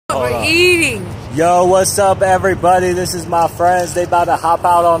We're eating. Yo, what's up, everybody? This is my friends. They about to hop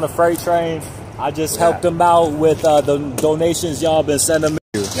out on the freight train. I just helped them out with the donations y'all been sending me.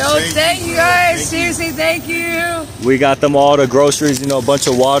 Yo, thank you guys. Seriously, thank you. We got them all the groceries, you know, a bunch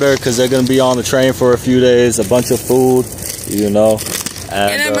of water because they're going to be on the train for a few days, a bunch of food, you know.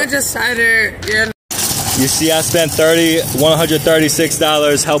 And a bunch of cider. Yeah. You see, I spent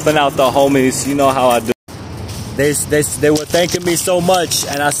 $136 helping out the homies. You know how I do. They were thanking me so much,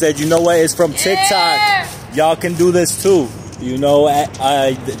 and I said, you know what? It's from TikTok. Y'all can do this too. You know,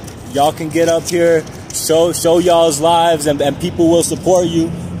 y'all can get up here, show y'all's lives, and people will support you.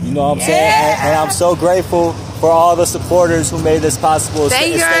 You know what I'm saying? And I'm so grateful for all the supporters who made this possible.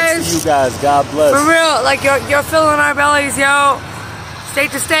 Thanks to you guys. God bless. For real, like you're filling our bellies, yo. State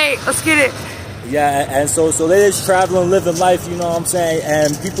to state, let's get it. Yeah, and so they just traveling, living life, you know what I'm saying?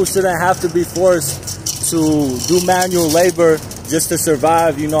 And people shouldn't have to be forced to do manual labor just to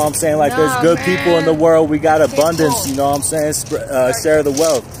survive, you know what I'm saying? Like, there's good people in the world. We got abundance, you know what I'm saying? Share the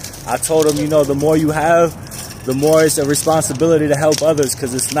wealth. I told them, you know, the more you have, the more it's a responsibility to help others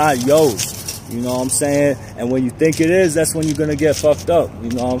because it's not yours. You know what I'm saying? And when you think it is, that's when you're going to get fucked up.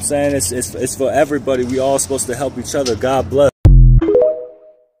 You know what I'm saying? It's for everybody. We all supposed to help each other. God bless.